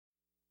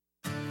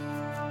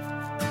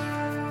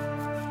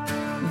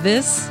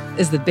This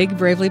is the Big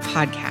Bravely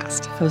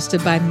Podcast,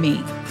 hosted by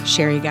me,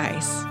 Sherry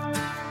Geis.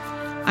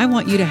 I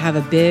want you to have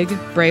a big,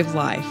 brave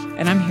life,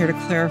 and I'm here to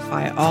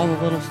clarify all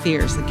the little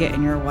fears that get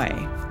in your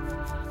way.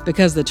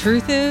 Because the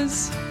truth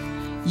is,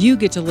 you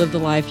get to live the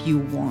life you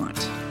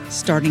want,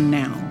 starting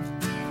now,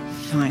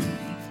 finally.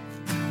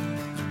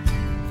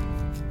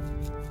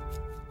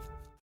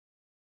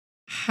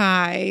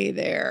 Hi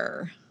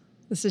there.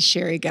 This is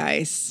Sherry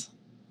Geis.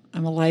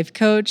 I'm a life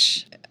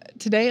coach.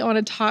 Today, I want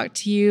to talk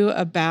to you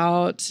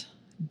about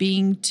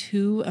being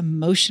too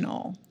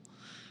emotional.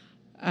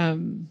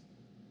 That's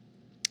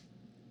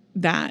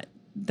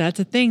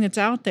a thing that's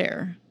out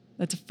there.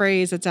 That's a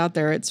phrase that's out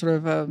there. It's sort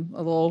of a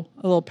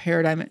little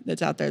paradigm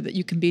that's out there that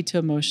you can be too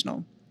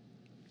emotional.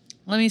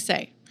 Let me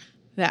say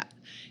that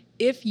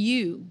if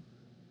you,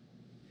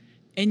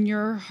 in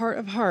your heart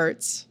of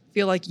hearts,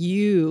 feel like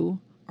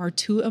you are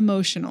too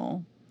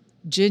emotional,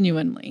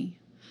 genuinely,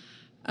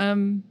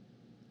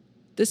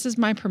 this is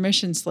my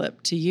permission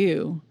slip to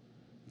you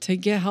to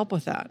get help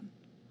with that.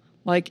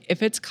 Like,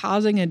 if it's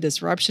causing a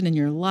disruption in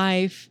your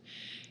life,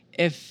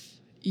 if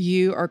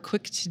you are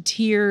quick to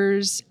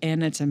tears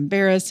and it's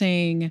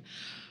embarrassing,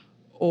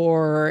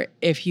 or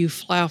if you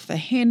fly off the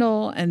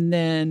handle and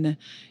then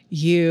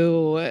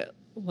you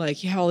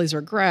have all these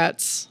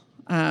regrets,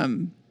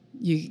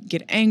 you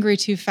get angry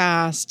too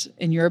fast,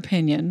 in your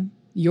opinion,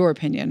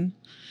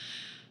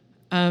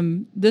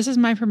 this is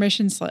my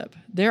permission slip.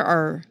 There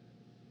are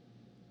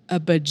a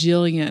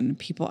bajillion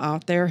people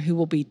out there who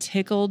will be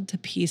tickled to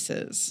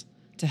pieces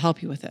to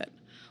help you with it.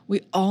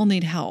 We all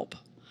need help.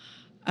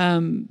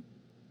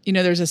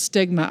 There's a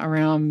stigma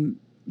around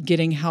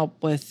getting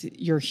help with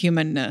your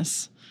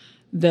humanness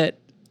that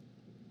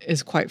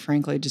is, quite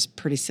frankly, just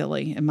pretty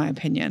silly, in my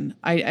opinion.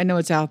 I know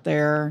it's out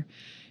there.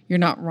 You're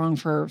not wrong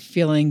for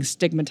feeling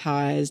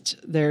stigmatized.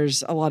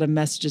 There's a lot of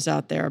messages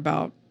out there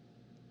about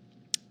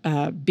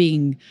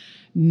being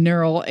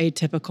neural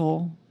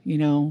atypical.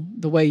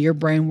 The way your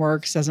brain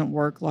works doesn't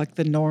work like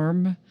the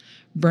norm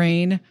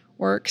brain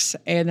works,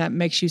 and that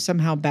makes you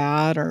somehow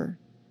bad or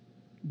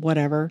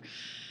whatever.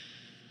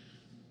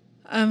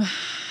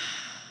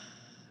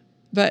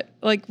 But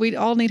we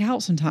all need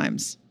help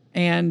sometimes.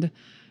 And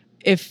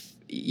if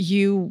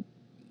the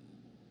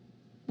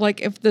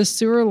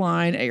sewer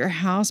line at your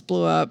house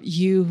blew up,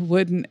 you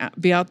wouldn't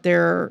be out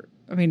there.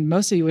 I mean,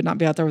 most of you would not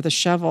be out there with a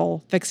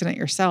shovel fixing it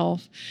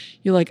yourself.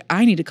 You're like,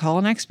 I need to call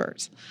an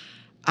expert.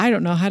 I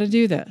don't know how to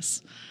do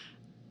this.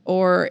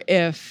 Or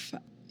if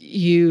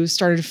you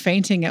started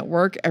fainting at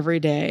work every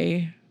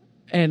day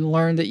and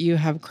learned that you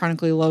have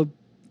chronically low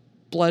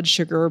blood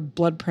sugar,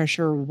 blood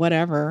pressure,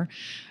 whatever,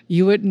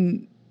 you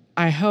wouldn't,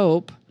 I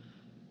hope,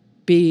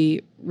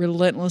 be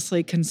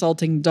relentlessly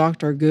consulting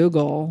Dr.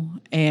 Google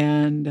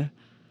and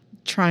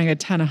trying a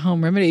ton of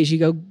home remedies. You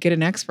go get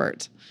an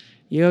expert.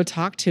 You go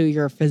talk to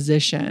your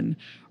physician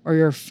or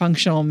your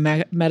functional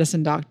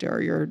medicine doctor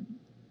or your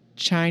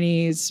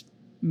Chinese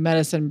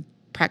medicine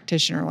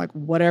practitioner,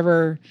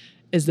 whatever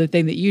is the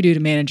thing that you do to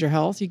manage your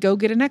health. You go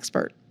get an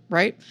expert,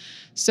 right?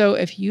 So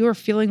if you are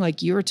feeling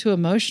like you are too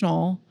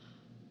emotional,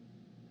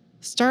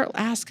 start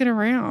asking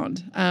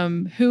around.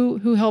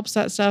 Who helps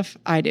that stuff?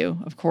 I do,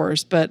 of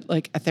course, but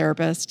a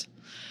therapist,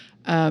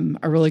 a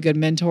really good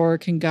mentor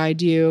can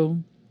guide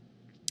you.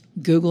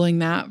 Googling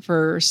that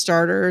for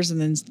starters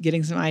and then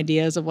getting some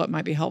ideas of what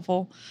might be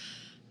helpful.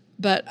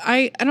 But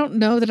I don't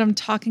know that I'm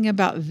talking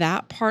about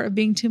that part of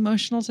being too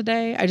emotional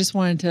today. I just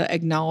wanted to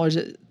acknowledge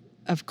that,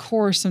 of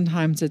course,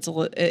 sometimes it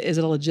is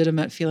a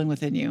legitimate feeling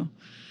within you.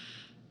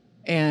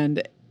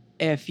 And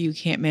if you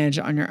can't manage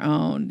it on your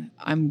own,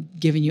 I'm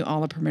giving you all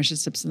the permission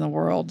slips in the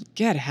world.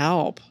 Get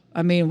help.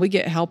 I mean, we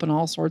get help in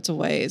all sorts of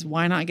ways.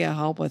 Why not get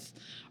help with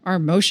our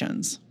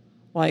emotions?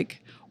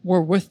 We're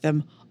with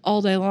them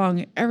all day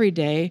long, every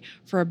day,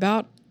 for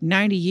about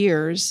 90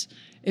 years.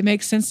 It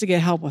makes sense to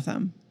get help with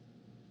them.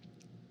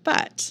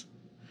 But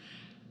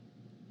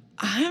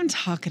I'm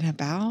talking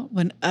about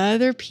when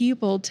other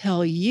people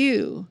tell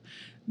you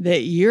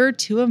that you're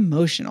too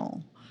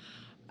emotional.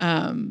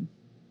 That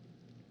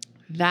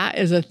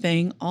is a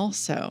thing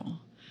also.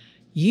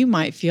 You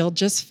might feel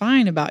just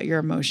fine about your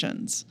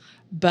emotions,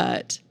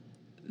 but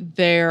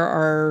there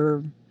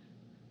are,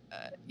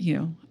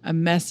 a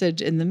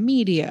message in the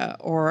media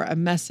or a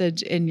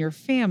message in your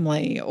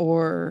family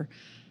or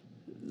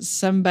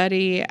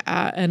somebody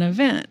at an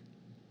event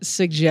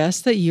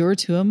suggests that you're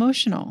too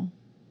emotional.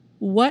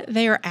 What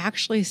they are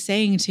actually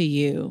saying to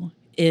you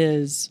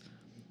is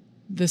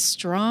the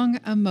strong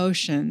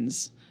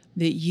emotions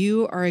that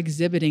you are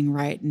exhibiting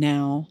right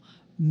now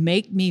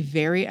make me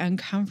very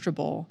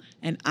uncomfortable,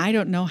 and I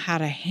don't know how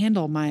to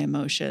handle my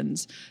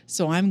emotions,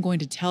 so I'm going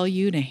to tell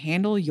you to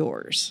handle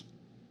yours.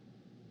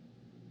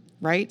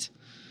 Right?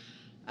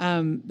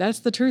 That's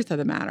the truth of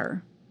the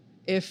matter.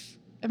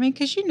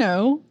 Because you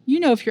know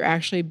if you're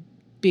actually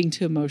being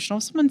too emotional.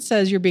 If someone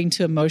says you're being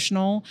too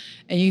emotional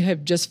and you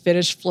have just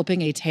finished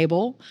flipping a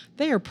table,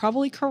 they are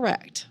probably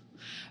correct.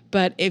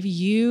 But if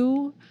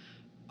you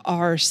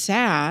are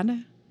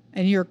sad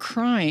and you're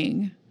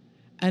crying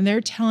and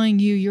they're telling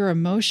you you're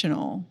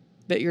emotional,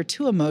 that you're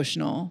too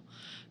emotional,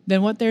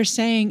 then what they're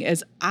saying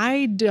is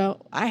I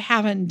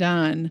haven't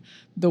done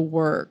the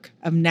work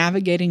of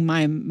navigating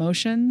my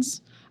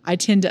emotions. I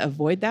tend to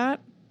avoid that.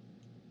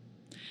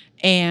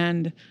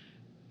 And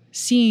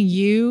seeing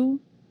you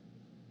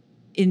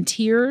in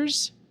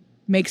tears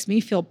makes me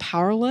feel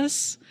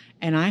powerless,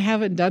 and I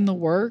haven't done the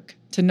work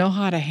to know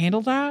how to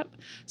handle that.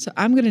 So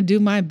I'm going to do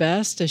my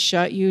best to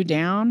shut you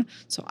down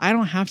so I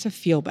don't have to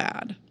feel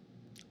bad.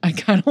 I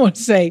kind of want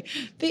to say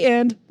the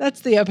end.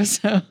 That's the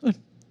episode.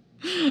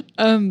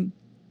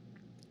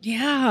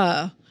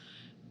 Yeah.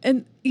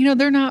 And,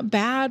 they're not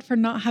bad for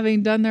not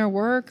having done their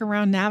work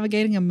around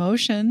navigating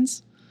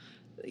emotions.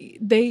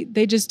 They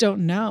just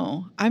don't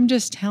know. I'm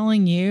just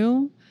telling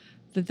you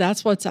that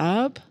that's what's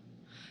up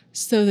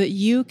so that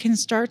you can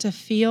start to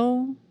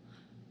feel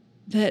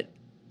that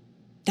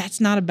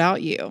that's not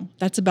about you.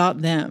 That's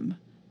about them.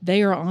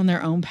 They are on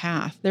their own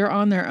path. They're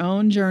on their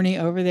own journey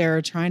over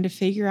there trying to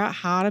figure out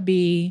how to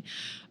be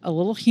a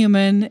little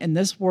human in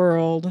this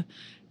world,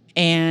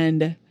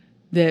 and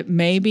that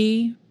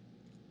maybe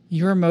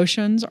your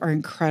emotions are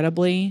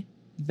incredibly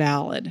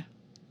valid,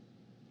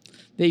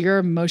 that your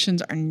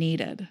emotions are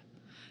needed,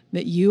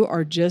 that you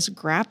are just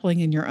grappling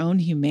in your own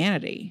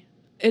humanity.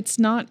 It's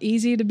not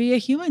easy to be a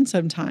human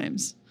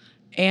sometimes.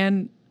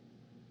 And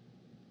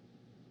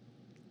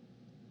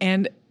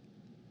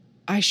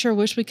I sure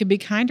wish we could be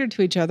kinder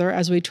to each other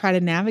as we try to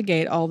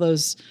navigate all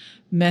those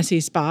messy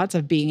spots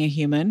of being a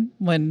human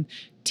when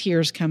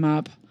tears come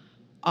up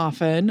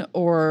often,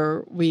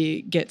 or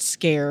we get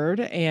scared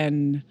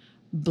and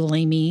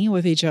blamey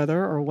with each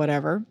other or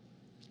whatever.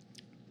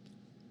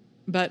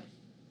 But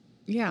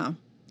yeah,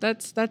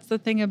 that's the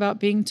thing about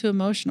being too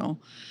emotional.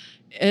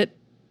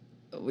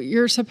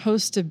 You're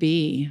supposed to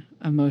be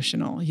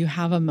emotional. You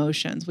have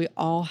emotions. We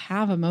all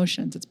have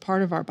emotions. It's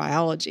part of our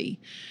biology.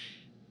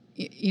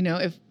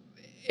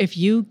 If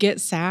you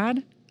get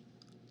sad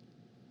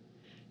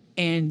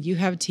and you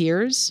have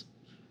tears,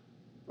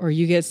 or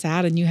you get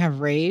sad and you have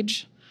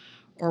rage,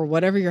 or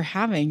whatever you're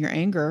having, your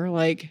anger,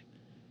 like,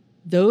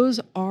 those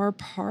are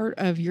part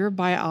of your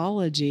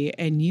biology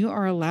and you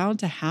are allowed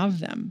to have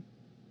them.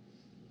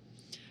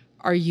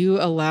 Are you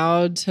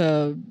allowed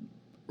to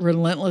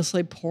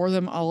relentlessly pour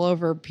them all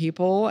over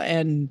people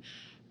and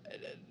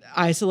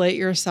isolate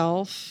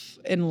yourself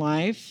in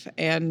life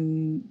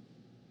and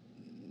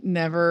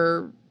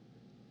never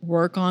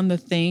work on the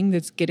thing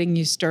that's getting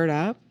you stirred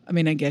up? I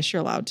mean, I guess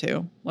you're allowed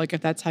to. Like,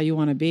 if that's how you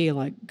want to be,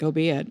 like, go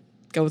be it.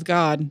 Go with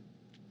God.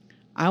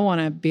 I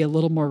want to be a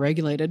little more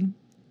regulated.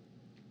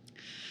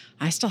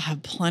 I still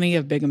have plenty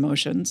of big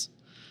emotions,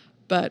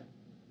 but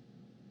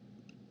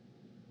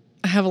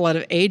I have a lot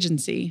of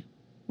agency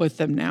with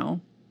them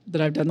now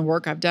that I've done the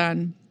work I've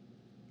done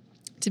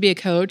to be a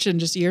coach, and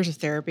just years of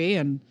therapy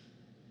and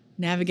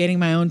navigating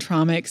my own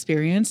trauma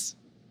experience.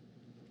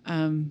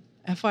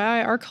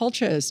 FYI, our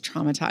culture is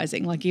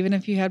traumatizing. Like, even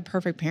if you had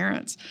perfect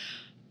parents,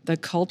 the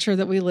culture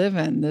that we live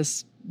in,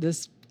 this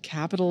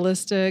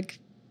capitalistic,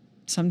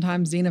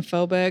 sometimes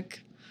xenophobic,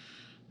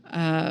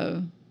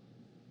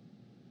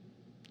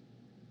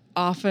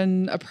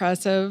 often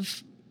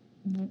oppressive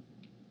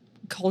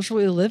culture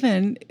we live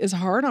in is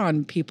hard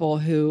on people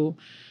who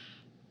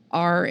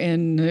are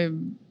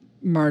in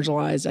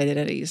marginalized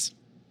identities.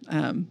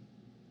 And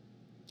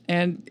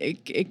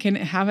it can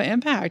have an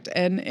impact,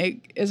 and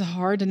it is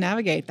hard to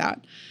navigate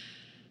that.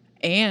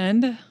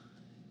 And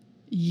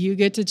you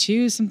get to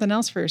choose something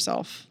else for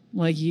yourself.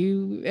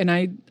 And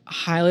I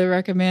highly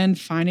recommend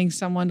finding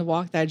someone to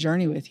walk that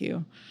journey with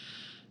you.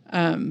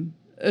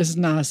 This is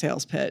not a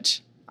sales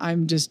pitch.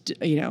 I'm just,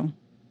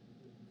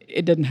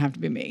 it doesn't have to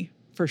be me,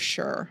 for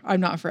sure. I'm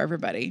not for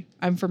everybody.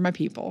 I'm for my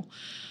people.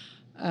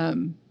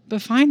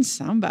 But find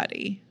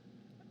somebody.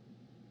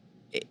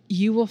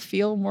 You will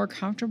feel more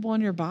comfortable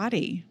in your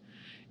body.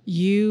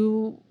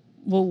 You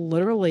will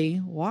literally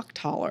walk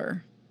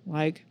taller.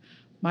 Like,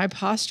 my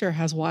posture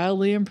has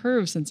wildly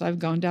improved since I've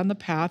gone down the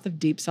path of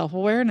deep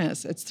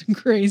self-awareness. It's the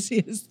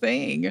craziest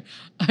thing.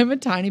 I'm a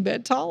tiny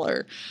bit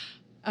taller.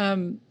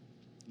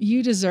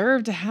 You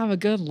deserve to have a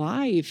good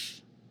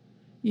life.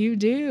 You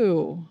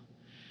do.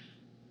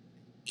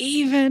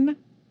 Here's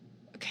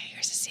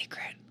a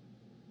secret.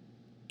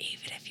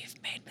 Even if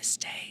you've made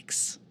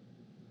mistakes.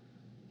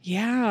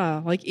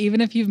 Yeah, like,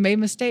 even if you've made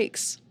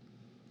mistakes,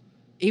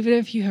 even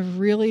if you have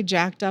really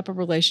jacked up a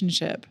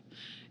relationship,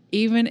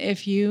 even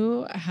if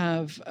you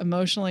have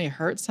emotionally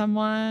hurt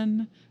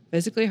someone,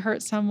 physically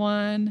hurt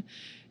someone,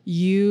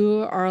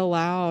 you are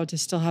allowed to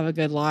still have a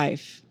good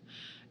life.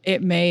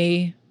 It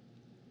may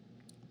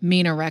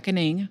mean a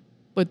reckoning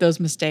with those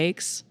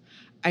mistakes.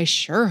 I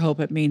sure hope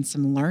it means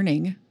some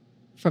learning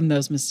from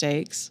those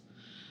mistakes,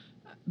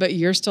 but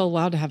you're still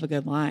allowed to have a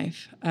good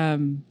life.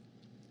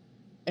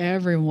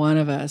 Every one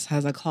of us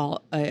has a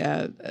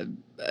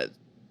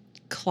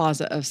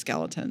closet of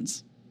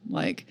skeletons,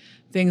 like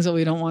things that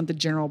we don't want the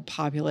general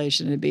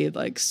population to be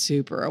like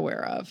super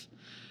aware of.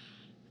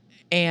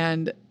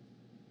 And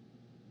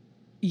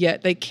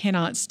yet they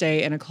cannot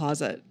stay in a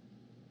closet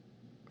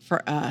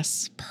for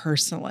us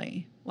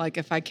personally. Like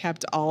if I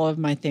kept all of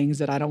my things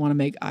that I don't want to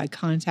make eye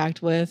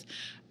contact with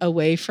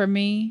away from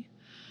me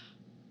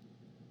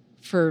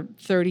for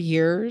 30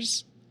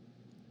 years,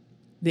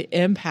 the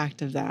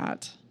impact of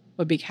that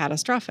would be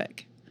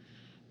catastrophic.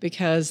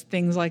 Because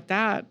things like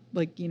that,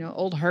 like,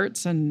 old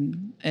hurts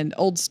and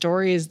old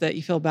stories that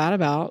you feel bad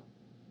about,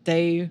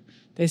 they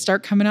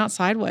start coming out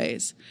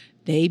sideways.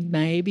 They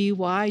may be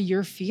why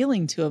you're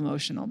feeling too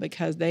emotional,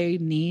 because they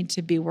need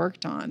to be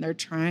worked on. They're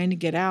trying to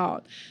get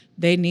out.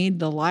 They need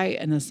the light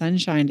and the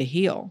sunshine to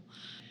heal.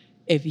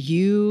 If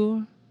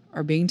you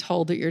are being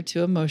told that you're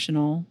too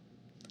emotional,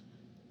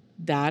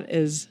 that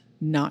is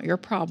not your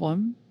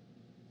problem.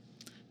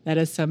 That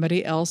is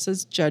somebody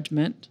else's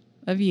judgment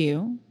of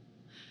you.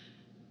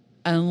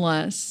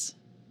 Unless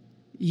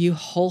you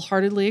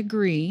wholeheartedly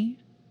agree,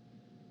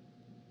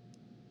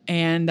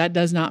 and that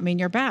does not mean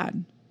you're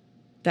bad.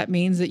 That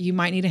means that you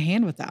might need a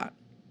hand with that.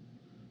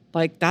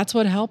 Like, that's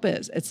what help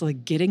is. It's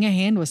like getting a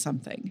hand with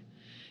something.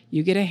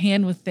 You get a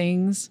hand with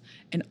things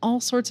in all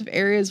sorts of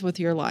areas with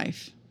your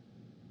life.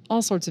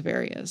 All sorts of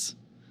areas.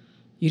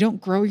 You don't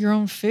grow your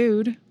own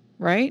food,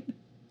 right? I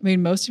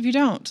mean, most of you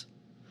don't.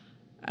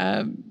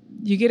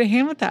 You get a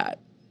hand with that.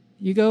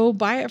 You go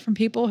buy it from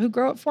people who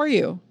grow it for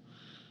you.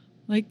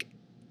 Like,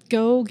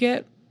 go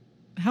get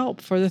help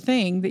for the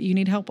thing that you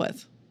need help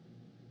with.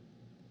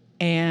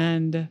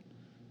 And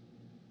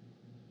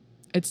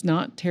it's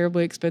not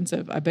terribly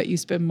expensive. I bet you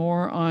spend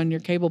more on your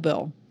cable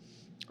bill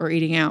or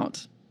eating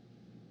out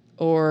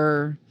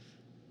or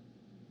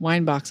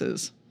wine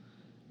boxes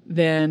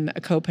than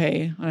a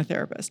copay on a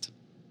therapist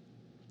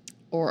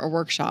or a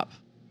workshop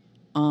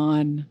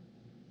on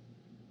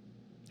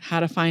how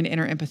to find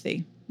inner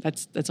empathy.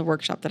 That's a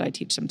workshop that I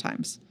teach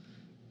sometimes.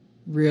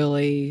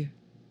 Really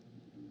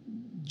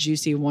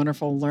juicy,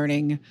 wonderful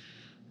learning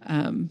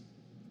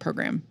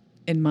program,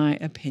 in my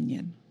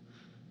opinion.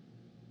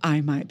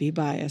 I might be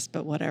biased,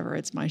 but whatever.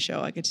 It's my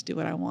show. I get to do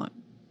what I want.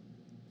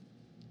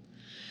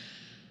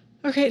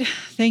 Okay.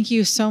 Thank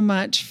you so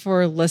much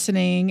for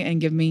listening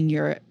and giving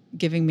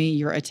me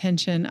your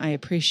attention. I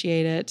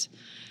appreciate it.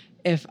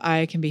 If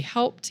I can be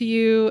help to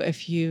you,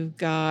 if you've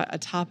got a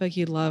topic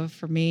you'd love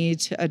for me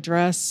to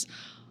address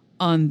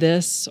on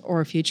this or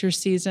a future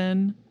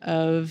season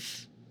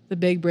of the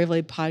Big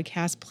Bravely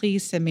podcast,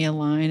 please send me a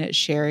line at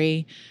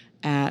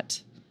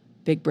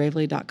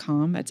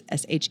Sherry@BigBravely.com. That's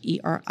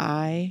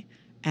SHERI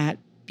at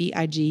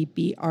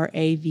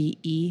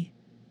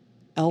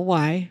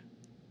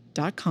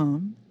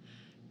BIGBRAVELY.com.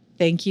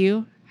 Thank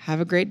you. Have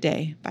a great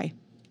day. Bye.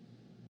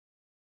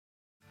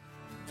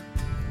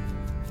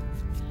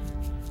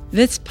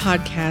 This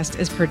podcast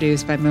is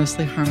produced by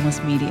Mostly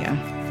Harmless Media.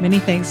 Many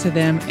thanks to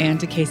them and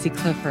to Casey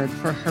Clifford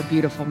for her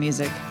beautiful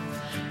music.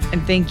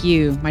 And thank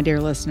you, my dear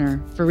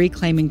listener, for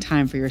reclaiming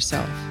time for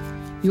yourself.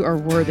 You are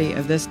worthy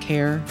of this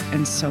care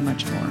and so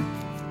much more.